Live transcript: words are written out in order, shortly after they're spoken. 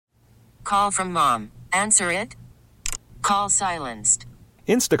Call from mom. Answer it. Call silenced.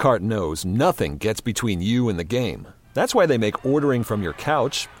 Instacart knows nothing gets between you and the game. That's why they make ordering from your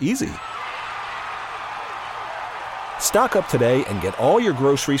couch easy. Stock up today and get all your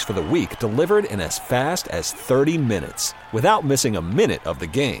groceries for the week delivered in as fast as 30 minutes without missing a minute of the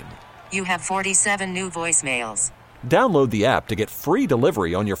game. You have 47 new voicemails. Download the app to get free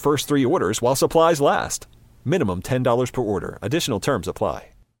delivery on your first 3 orders while supplies last. Minimum $10 per order. Additional terms apply.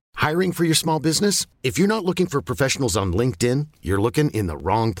 Hiring for your small business? If you're not looking for professionals on LinkedIn, you're looking in the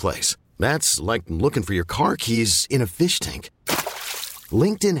wrong place. That's like looking for your car keys in a fish tank.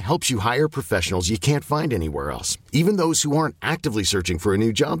 LinkedIn helps you hire professionals you can't find anywhere else, even those who aren't actively searching for a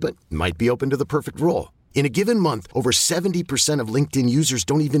new job but might be open to the perfect role. In a given month, over 70% of LinkedIn users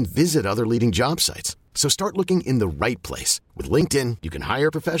don't even visit other leading job sites. So start looking in the right place. With LinkedIn, you can hire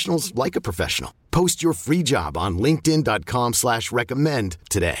professionals like a professional. Post your free job on linkedin.com/recommend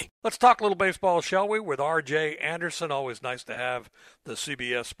today. Let's talk a little baseball, shall we, with R.J. Anderson. Always nice to have the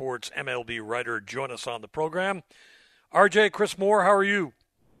CBS Sports MLB writer join us on the program. R.J., Chris Moore, how are you?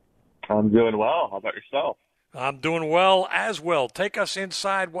 I'm doing well. How about yourself? I'm doing well as well. Take us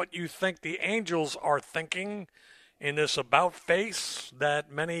inside what you think the Angels are thinking in this about face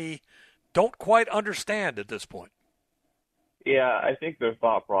that many don't quite understand at this point. Yeah, I think their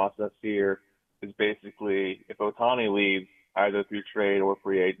thought process here is basically if Ohtani leaves either through trade or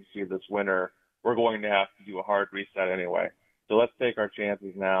free agency this winter, we're going to have to do a hard reset anyway. So let's take our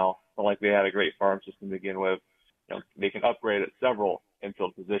chances now. It's not like they had a great farm system to begin with. They can upgrade at several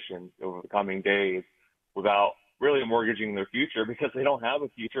infield positions over the coming days without really mortgaging their future because they don't have a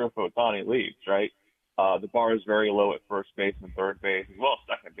future if Ohtani leaves, right? The bar is very low at first base and third base, as well as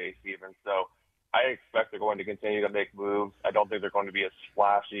second base even. So I expect they're going to continue to make moves. I don't think they're going to be as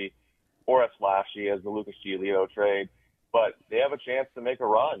flashy as the Lucas Giolito trade, but they have a chance to make a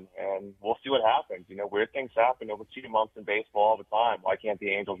run, and we'll see what happens. Weird things happen over 2 months in baseball all the time. Why can't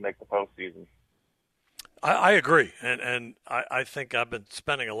the Angels make the postseason? I agree, and I think I've been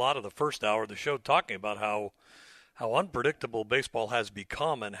spending a lot of the first hour of the show talking about how unpredictable baseball has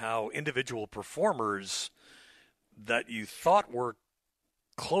become and how individual performers that you thought were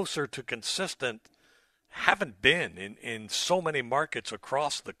closer to consistent haven't been in so many markets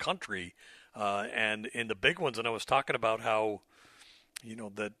across the country and in the big ones. And I was talking about how,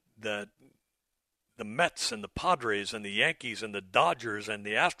 that the Mets and the Padres and the Yankees and the Dodgers and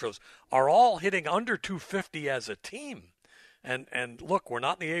the Astros are all hitting under 250 as a team. And look, we're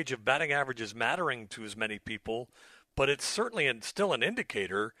not in the age of batting averages mattering to as many people, but it's certainly still an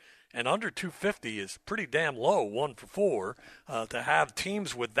indicator. And under 250 is pretty damn low, 1 for 4, to have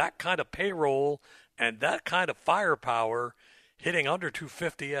teams with that kind of payroll and that kind of firepower hitting under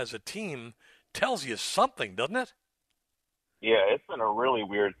 250 as a team tells you something, doesn't it? Yeah, it's been a really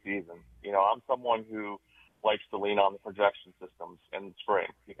weird season. I'm someone who likes to lean on the projection systems in the spring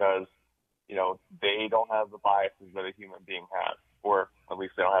because, they don't have the biases that a human being has, or at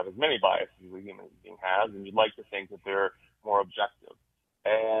least they don't have as many biases as a human being has, and you'd like to think that they're more objective.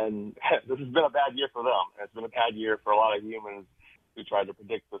 And this has been a bad year for them. It's been a bad year for a lot of humans who tried to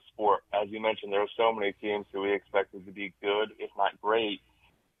predict the sport. As you mentioned, there were so many teams who we expected to be good, if not great,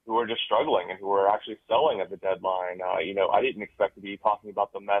 who are just struggling and who are actually selling at the deadline. I didn't expect to be talking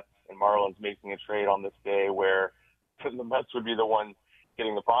about the Mets and Marlins making a trade on this day where the Mets would be the one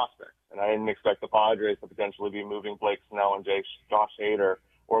getting the prospects. And I didn't expect the Padres to potentially be moving Blake Snell and Josh Hader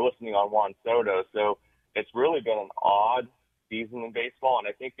or listening on Juan Soto. So it's really been an odd season in baseball, and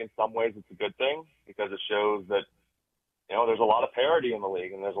I think in some ways it's a good thing because it shows that, there's a lot of parity in the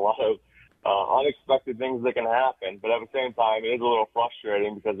league and there's a lot of unexpected things that can happen. But at the same time, it is a little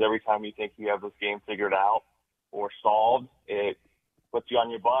frustrating because every time you think you have this game figured out or solved, it puts you on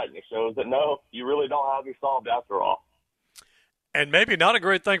your butt and it shows that, no, you really don't have it solved after all. And maybe not a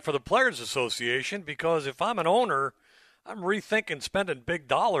great thing for the Players Association because if I'm an owner, I'm rethinking spending big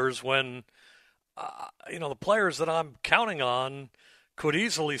dollars when, the players that I'm counting on could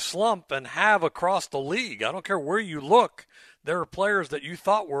easily slump and have across the league. I don't care where you look. There are players that you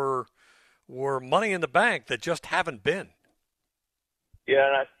thought were money in the bank that just haven't been. Yeah,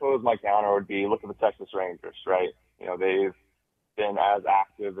 and I suppose my counter would be look at the Texas Rangers, right? They've been as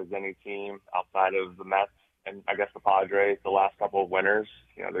active as any team outside of the Mets and I guess the Padres the last couple of winters.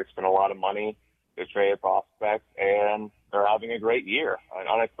 They've spent a lot of money. They've traded prospects, and they're having a great year, an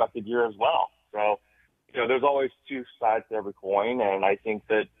unexpected year as well. So, there's always two sides to every coin, and I think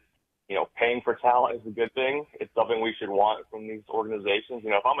that, paying for talent is a good thing. It's something we should want from these organizations.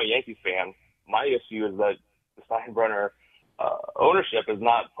 If I'm a Yankees fan, my issue is that the Steinbrenner ownership is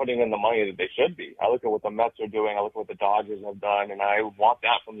not putting in the money that they should be. I look at what the Mets are doing. I look at what the Dodgers have done, and I want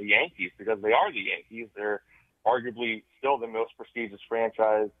that from the Yankees because they are the Yankees. They're arguably still the most prestigious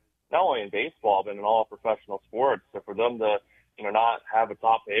franchise, not only in baseball, but in all professional sports. So for them to, not have a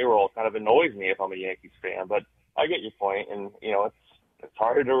top payroll kind of annoys me if I'm a Yankees fan. But I get your point, and, it's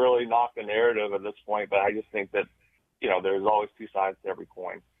hard to really knock the narrative at this point, but I just think that, there's always two sides to every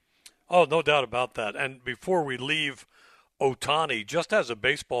coin. Oh, no doubt about that. And before we leave Ohtani, just as a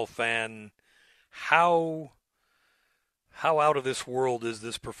baseball fan, how out of this world is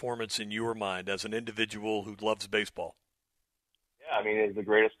this performance in your mind as an individual who loves baseball? Yeah, I mean, he's the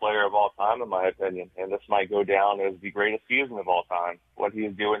greatest player of all time, in my opinion, and this might go down as the greatest season of all time. What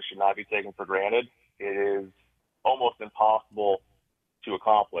he's doing should not be taken for granted. It is almost impossible to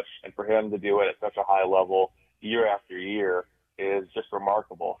accomplish, and for him to do it at such a high level year after year is just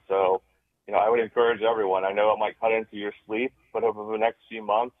remarkable. So, I would encourage everyone. I know it might cut into your sleep, but over the next few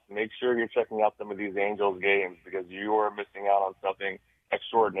months, make sure you're checking out some of these Angels games because you are missing out on something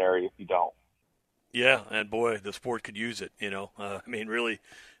extraordinary if you don't. Yeah, and boy, the sport could use it. Really,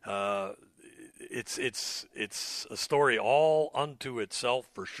 it's a story all unto itself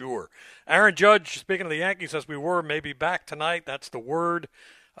for sure. Aaron Judge, speaking of the Yankees, as we were, maybe back tonight. That's the word.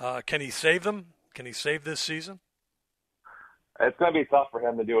 Can he save them? Can he save this season? It's going to be tough for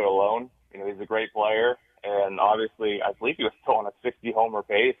him to do it alone. He's a great player, and obviously, I believe he was still on a 60-homer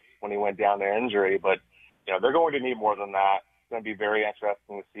pace when he went down to injury. But, they're going to need more than that. It's going to be very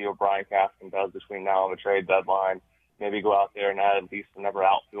interesting to see what Brian Cashman does between now and the trade deadline. Maybe go out there and add at least another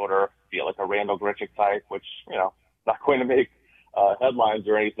outfielder, be it like a Randall Grichuk type, which, not going to make headlines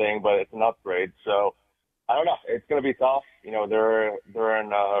or anything, but it's an upgrade. So, I don't know. It's going to be tough. They're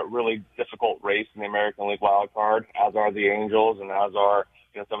in a really difficult race in the American League wild card, as are the Angels and as are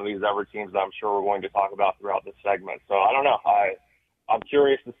some of these other teams that I'm sure we're going to talk about throughout this segment. So I don't know. I'm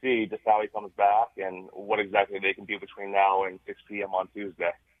curious to see just how he comes back and what exactly they can do between now and 6 p.m. on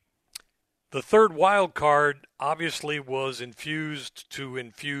Tuesday. The third wild card obviously was infuse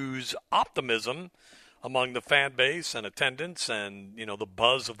optimism among the fan base and attendance and, the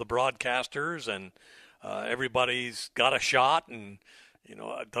buzz of the broadcasters and everybody's got a shot. And,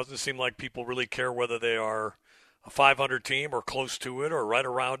 it doesn't seem like people really care whether they are a 500 team or close to it or right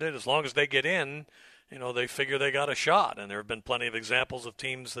around it. As long as they get in, they figure they got a shot. And there have been plenty of examples of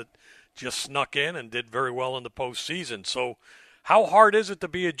teams that just snuck in and did very well in the postseason. So how hard is it to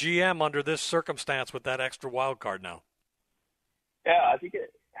be a GM under this circumstance with that extra wild card now? Yeah, I think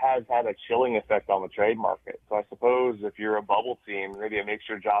it has had a chilling effect on the trade market. So I suppose if you're a bubble team, maybe it makes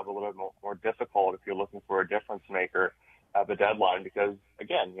your job a little bit more difficult if you're looking for a difference maker at the deadline because,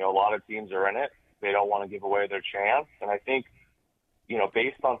 again, a lot of teams are in it. They don't want to give away their chance. And I think,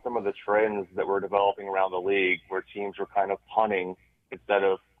 based on some of the trends that were developing around the league where teams were kind of punting instead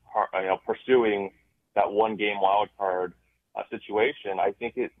of, pursuing that one-game wild card situation, I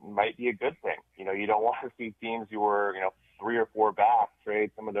think it might be a good thing. You don't want to see teams who were, 3 or 4 back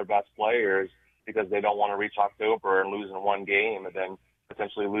trade some of their best players because they don't want to reach October and lose in one game and then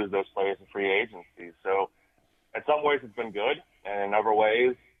potentially lose those players in free agency. So in some ways it's been good, and in other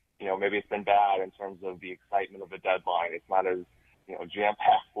ways, maybe it's been bad in terms of the excitement of the deadline. It's not as,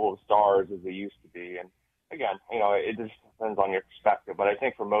 jam-packed full of stars as they used to be. And again, it just depends on your perspective. But I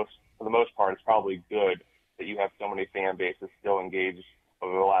think for the most part, it's probably good that you have so many fan bases still engaged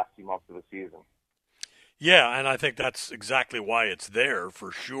over the last few months of the season. Yeah, and I think that's exactly why it's there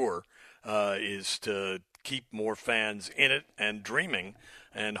for sure, is to keep more fans in it and dreaming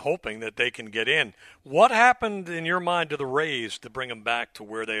and hoping that they can get in. What happened in your mind to the Rays to bring them back to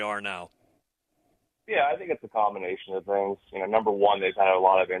where they are now? Yeah, I think it's a combination of things. Number one, they've had a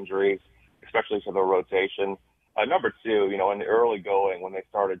lot of injuries, especially to the rotation. Number two, in the early going, when they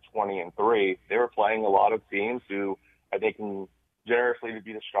started 20-3, they were playing a lot of teams who I think can generously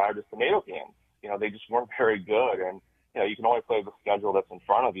be described as tomato cans. They just weren't very good. And, you can only play the schedule that's in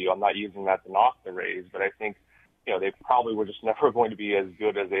front of you. I'm not using that to knock the Rays, but I think, they probably were just never going to be as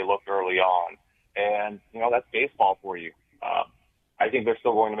good as they looked early on. And, that's baseball for you. I think they're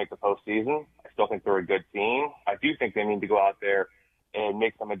still going to make the postseason. I still think they're a good team. I do think they need to go out there and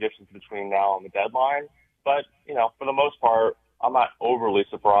make some additions between now and the deadline. But, for the most part, I'm not overly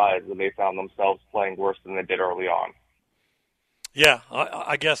surprised that they found themselves playing worse than they did early on. Yeah,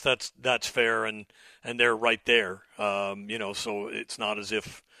 I guess that's fair, and they're right there. So it's not as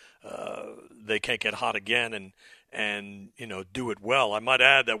if they can't get hot again and do it well. I might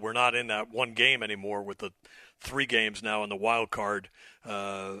add that we're not in that one game anymore with the 3 games now in the wild card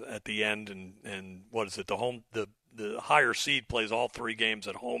at the end, and what is it? The the higher seed plays all 3 games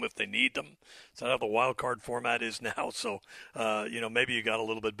at home if they need them. Is that how the wild card format is now? So, maybe you got a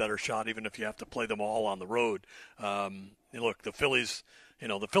little bit better shot even if you have to play them all on the road. Look, the Phillies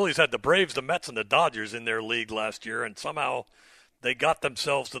had the Braves, the Mets, and the Dodgers in their league last year, and somehow they got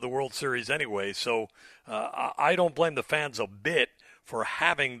themselves to the World Series anyway. So I don't blame the fans a bit for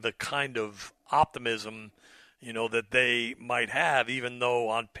having the kind of optimism, that they might have, even though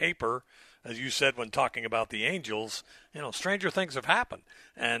on paper, as you said when talking about the Angels, stranger things have happened.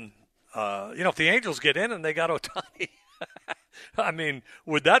 And, if the Angels get in and they got Ohtani, I mean,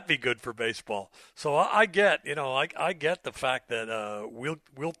 would that be good for baseball? So I get the fact that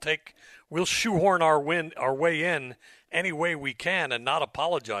we'll shoehorn our way in any way we can and not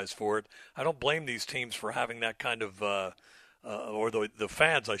apologize for it. I don't blame these teams for having that kind of or the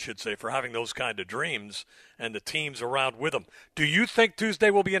fans, I should say, for having those kind of dreams and the teams around with them. Do you think Tuesday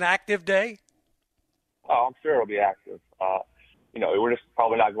will be an active day? Oh, I'm sure it'll be active. We're just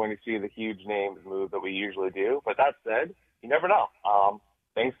probably not going to see the huge names move that we usually do. But that said, you never know.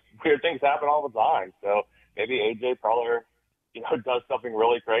 Weird things happen all the time. So maybe AJ Preller, does something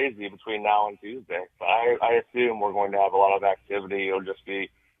really crazy between now and Tuesday. But I assume we're going to have a lot of activity. It'll just be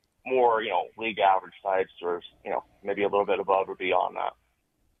more, league average types or, maybe a little bit above or beyond that.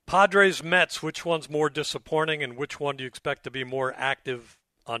 Padres, Mets, which one's more disappointing and which one do you expect to be more active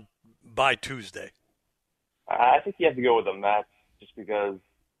by Tuesday? I think you have to go with the Mets just because,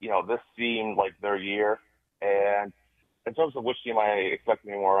 this seemed like their year. And in terms of which team I expect to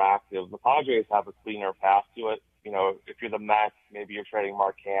be more active, the Padres have a cleaner path to it. If you're the Mets, maybe you're trading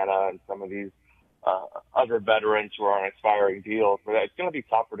Mark Hanna and some of these other veterans who are on expiring deals, but it's going to be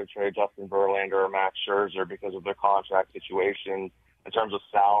tougher to trade Justin Verlander or Max Scherzer because of their contract situations in terms of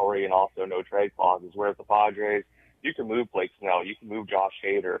salary and also no trade clauses. Whereas the Padres, you can move Blake Snell, you can move Josh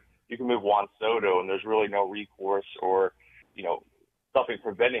Hader, you can move Juan Soto, and there's really no recourse or, something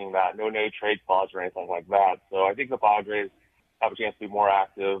preventing that, no trade clause or anything like that. So I think the Padres have a chance to be more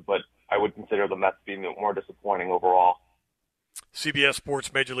active, but I would consider the Mets being more disappointing overall. CBS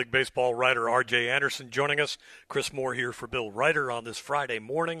Sports Major League Baseball writer R.J. Anderson joining us. Chris Moore here for Bill Reiter on this Friday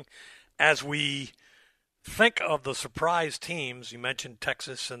morning. As we think of the surprise teams, you mentioned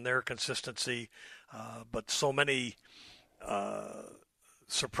Texas and their consistency, but so many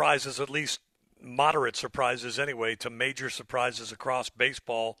surprises, at least moderate surprises anyway, to major surprises across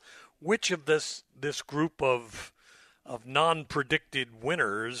baseball. Which of this group of non-predicted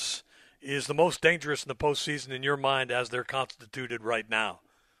winners is the most dangerous in the postseason in your mind as they're constituted right now?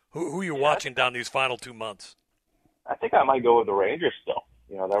 Who are you watching down these final 2 months? I think I might go with the Rangers still.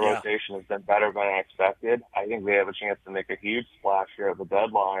 Their rotation has been better than I expected. I think they have a chance to make a huge splash here at the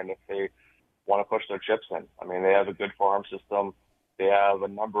deadline if they want to push their chips in. I mean, they have a good farm system. They have a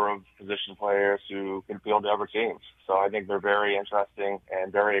number of position players who can field other teams. So I think they're very interesting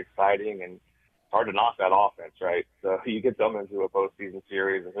and very exciting, and it's hard to knock that offense, right? So you get them into a postseason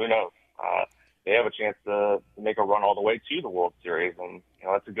series, and who knows? They have a chance to make a run all the way to the World Series, and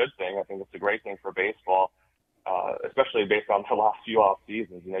that's a good thing. I think it's a great thing for baseball, especially based on the last few off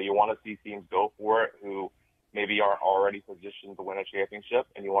seasons. You want to see teams go for it who maybe aren't already positioned to win a championship,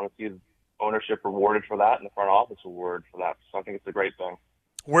 and you want to see ownership rewarded for that and the front office rewarded for that. So I think it's a great thing.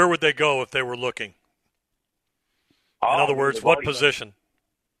 Where would they go if they were looking? In other words, what position?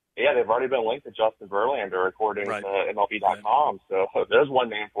 They've already been linked to Justin Verlander according to MLB.com. So there's one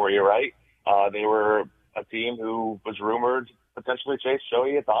name for you, right? They were a team who was rumored to potentially chase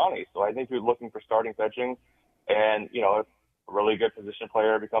Shohei Ohtani. So I think who's looking for starting pitching, and if a really good position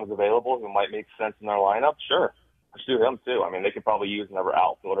player becomes available who might make sense in their lineup, sure. Let's do him too. I mean, they could probably use another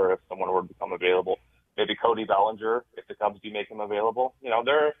outfielder if someone were to become available. Maybe Cody Bellinger if the Cubs do make him available.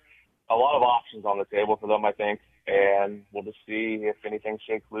 There are a lot of options on the table for them, I think, and we'll just see if anything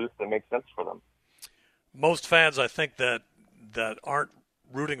shakes loose that makes sense for them. Most fans, I think, that aren't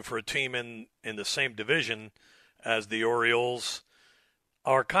rooting for a team in the same division as the Orioles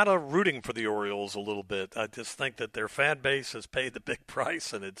are kind of rooting for the Orioles a little bit. I just think that their fan base has paid the big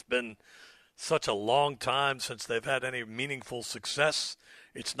price, and it's been such a long time since they've had any meaningful success.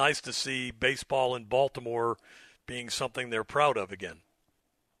 It's nice to see baseball in Baltimore being something they're proud of again.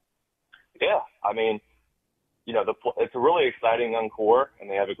 Yeah, I mean, it's a really exciting young core, and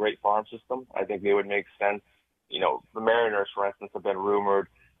they have a great farm system. I think they would make sense. The Mariners, for instance, have been rumored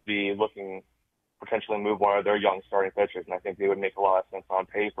to be looking potentially move one of their young starting pitchers, and I think they would make a lot of sense on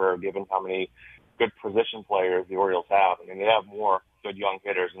paper given how many good position players the Orioles have. I mean, they have more good young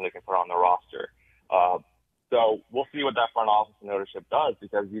hitters than they can put on their roster. So we'll see what that front office and ownership does,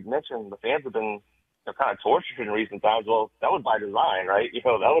 because you mentioned the fans have been kind of tortured in recent times. Well, that was by design, right? That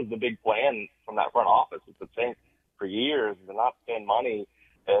was the big plan from that front office, was to for years to not spend money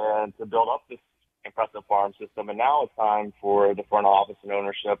and to build up this impressive farm system. And now it's time for the front office and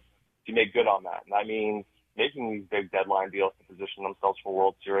ownership to make good on that. And that means making these big deadline deals to position themselves for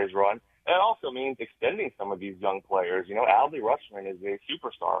World Series run. And it also means extending some of these young players. You know, Adley Rutschman is a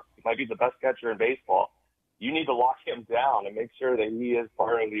superstar. He might be the best catcher in baseball. You need to lock him down and make sure that he is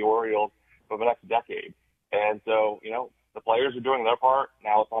part of the Orioles for the next decade. And so, you know, the players are doing their part.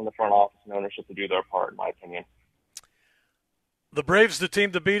 Now it's on the front office and ownership to do their part, in my opinion. The Braves, the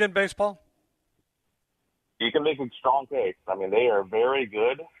team to beat in baseball? You can make a strong case. I mean, they are very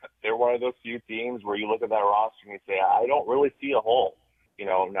good. They're one of those few teams where you look at that roster and you say, I don't really see a hole. You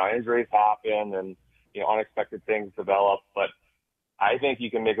know, now injuries happen and, you know, unexpected things develop, but I think you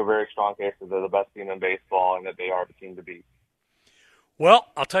can make a very strong case that they're the best team in baseball and that they are the team to beat. Well,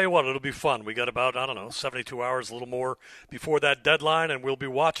 I'll tell you what, it'll be fun. We got about, 72 hours, a little more before that deadline, and we'll be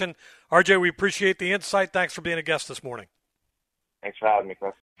watching. RJ, we appreciate the insight. Thanks for being a guest this morning. Thanks for having me,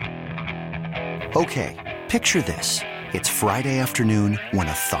 Chris. Okay, picture this. It's Friday afternoon when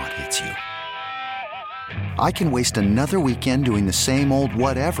a thought hits you. I can waste another weekend doing the same old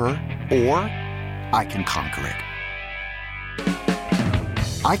whatever, or I can conquer it.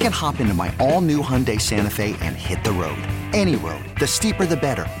 I can hop into my all-new Hyundai Santa Fe and hit the road. Any road. The steeper, the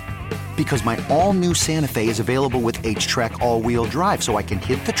better. Because my all-new Santa Fe is available with H-Track all-wheel drive, so I can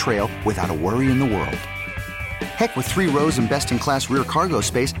hit the trail without a worry in the world. Heck, with 3 rows and best-in-class rear cargo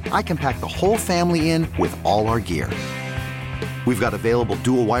space, I can pack the whole family in with all our gear. We've got available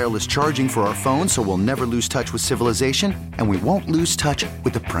dual wireless charging for our phones, so we'll never lose touch with civilization, and we won't lose touch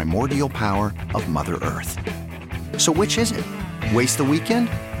with the primordial power of Mother Earth. So which is it? Waste the weekend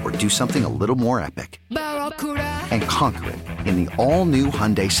or do something a little more epic? And conquer it in the all-new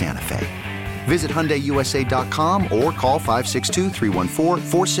Hyundai Santa Fe. Visit HyundaiUSA.com or call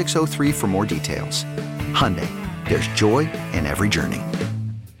 562-314-4603 for more details. Hyundai, there's joy in every journey.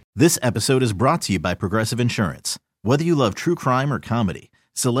 This episode is brought to you by Progressive Insurance. Whether you love true crime or comedy,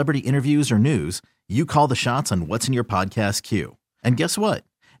 celebrity interviews or news, you call the shots on what's in your podcast queue. And guess what?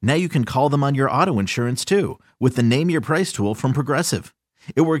 Now you can call them on your auto insurance too with the Name Your Price tool from Progressive.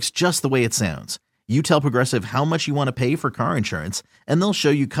 It works just the way it sounds. You tell Progressive how much you want to pay for car insurance, and they'll show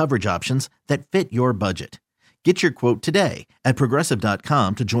you coverage options that fit your budget. Get your quote today at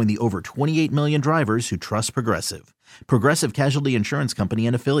Progressive.com to join the over 28 million drivers who trust Progressive. Progressive Casualty Insurance Company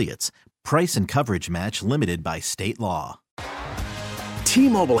and Affiliates. Price and coverage match limited by state law.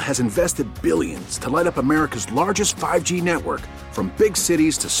 T-Mobile has invested billions to light up America's largest 5G network, from big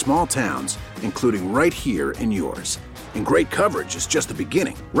cities to small towns, including right here in yours. And great coverage is just the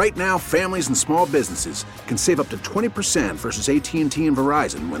beginning. Right now, families and small businesses can save up to 20% versus AT&T and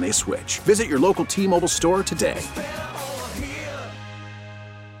Verizon when they switch. Visit your local T-Mobile store today.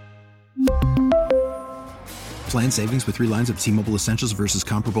 Plan savings with 3 lines of T-Mobile Essentials versus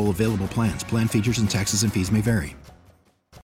comparable available plans. Plan features and taxes and fees may vary.